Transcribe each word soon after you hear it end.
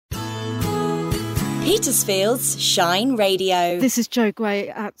Petersfield's Shine Radio. This is Jo Gray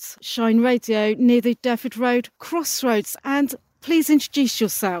at Shine Radio near the Durford Road crossroads, and please introduce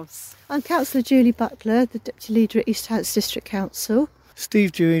yourselves. I'm Councillor Julie Butler, the Deputy Leader at East Hants District Council.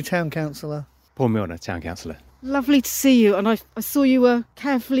 Steve Dewey, Town Councillor. Paul Milner, Town Councillor. Lovely to see you, and I saw you were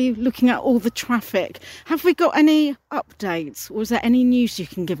carefully looking at all the traffic. Have we got any updates, or is there any news you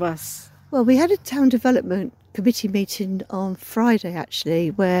can give us? Well, we had a Town Development Committee meeting on Friday,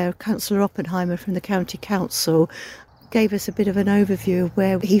 actually, where Councillor Oppenheimer from the County Council gave us a bit of an overview of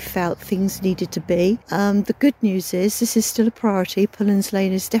where he felt things needed to be. The good news is this is still a priority. Pullens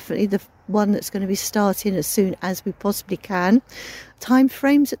Lane is definitely the one that's going to be starting as soon as we possibly can. Time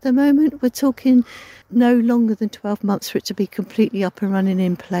frames at the moment, we're talking no longer than 12 months for it to be completely up and running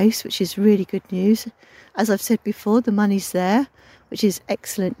in place, which is really good news. As I've said before, the money's there, which is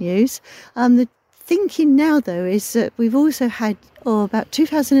excellent news. The thinking now, though, is that we've also had, about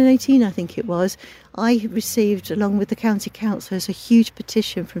 2018, I think it was, I received, along with the County Councillors, a huge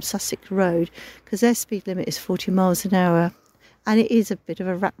petition from Sussex Road, because their speed limit is 40 miles an hour, and it is a bit of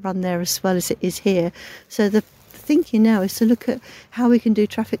a rat run there as well as it is here. So the thinking now is to look at how we can do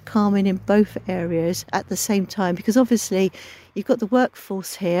traffic calming in both areas at the same time, because obviously you've got the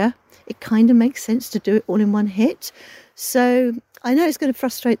workforce here. It kind of makes sense to do it all in one hit. So I know it's going to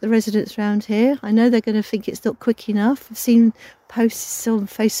frustrate the residents around here. I know they're going to think it's not quick enough. I've seen posts on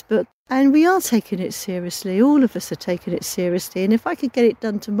Facebook, and we are taking it seriously. All of us are taking it seriously. And if I could get it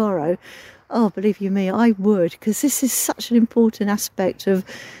done tomorrow, oh, believe you me, I would, because this is such an important aspect of,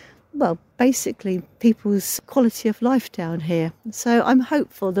 well, basically people's quality of life down here. So I'm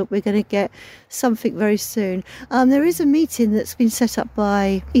hopeful that we're going to get something very soon. There is a meeting that's been set up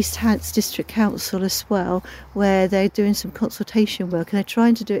by East Hants District Council as well, where they're doing some consultation work, and they're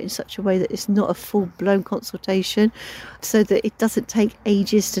trying to do it in such a way that it's not a full-blown consultation, so that it doesn't take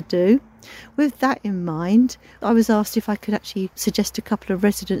ages to do. With that in mind, I was asked if I could actually suggest a couple of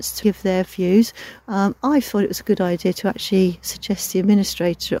residents to give their views. I thought it was a good idea to actually suggest the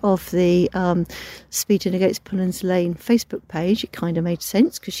administrator of the Speeding Against Pullens Lane Facebook page. It kind of made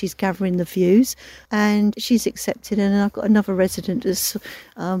sense because she's gathering the views, and she's accepted. And I've got another resident that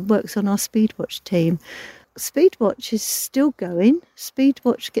works on our Speedwatch team. Speedwatch is still going.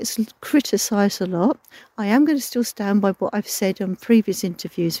 Speedwatch gets criticised a lot. I am going to still stand by what I've said on previous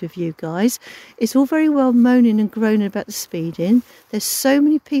interviews with you guys. It's all very well moaning and groaning about the speeding. There's so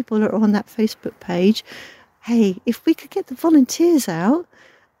many people that are on that Facebook page. Hey, if we could get the volunteers out,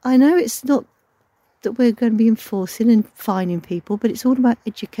 I know it's not that we're going to be enforcing and fining people, but it's all about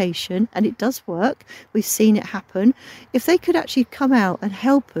education, and it does work. We've seen it happen. If they could actually come out and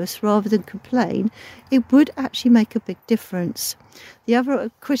help us rather than complain, it would actually make a big difference. The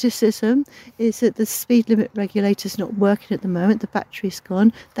other criticism is that the speed limit regulator's not working at the moment. The battery's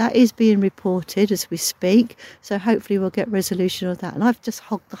gone. That is being reported as we speak, so hopefully we'll get resolution of that. And I've just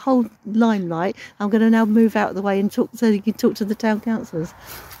hogged the whole limelight. I'm going to now move out of the way and talk, so you can talk to the town councillors.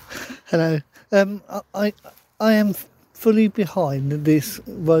 Hello. I am fully behind this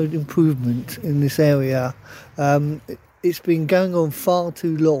road improvement in this area. It's been going on far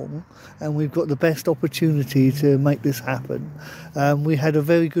too long, and we've got the best opportunity to make this happen. We had a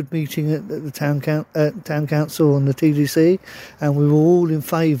very good meeting at the town council on the TDC, and we were all in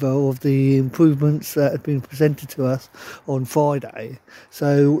favour of the improvements that had been presented to us on Friday.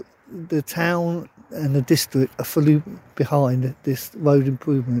 So the town and the district are fully behind this road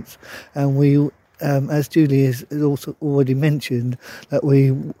improvements, and we, as Julie has also already mentioned, that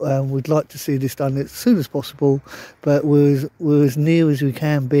we would like to see this done as soon as possible, but we're as near as we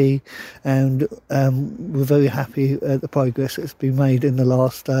can be, and we're very happy at the progress that's been made in the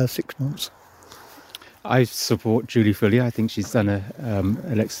last 6 months. I support Julie fully. I think she's done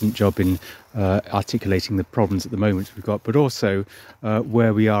an excellent job in articulating the problems at the moment we've got, but also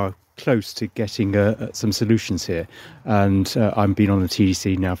where we are close to getting some solutions here. And I've been on the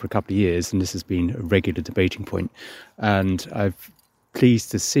TDC now for a couple of years, and this has been a regular debating point. And I'm pleased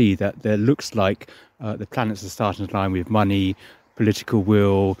to see that there looks like the planets are starting to align with money, political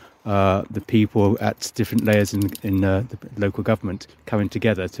will, the people at different layers in the local government coming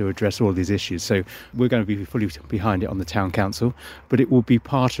together to address all these issues. So we're going to be fully behind it on the town council, but it will be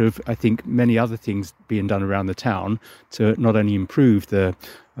part of, I think, many other things being done around the town to not only improve the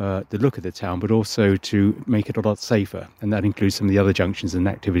look of the town, but also to make it a lot safer. And that includes some of the other junctions and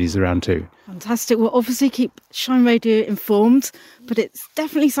activities around too. Fantastic. We'll obviously keep Shine Radio informed, but it's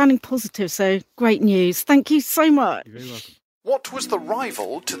definitely sounding positive. So great news. Thank you so much. You're very welcome. What was the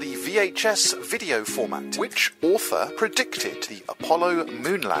rival to the VHS video format? Which author predicted the Apollo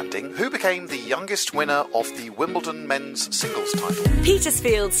moon landing? Who became the youngest winner of the Wimbledon men's singles title?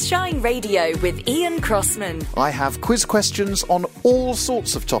 Petersfield's Shine Radio with Ian Crossman. I have quiz questions on all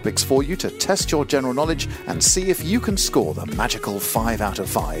sorts of topics for you to test your general knowledge and see if you can score the magical 5 out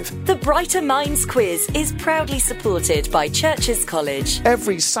of 5. The Brighter Minds quiz is proudly supported by Churches College.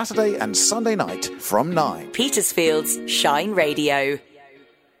 Every Saturday and Sunday night from 9. Petersfield's Shine Radio.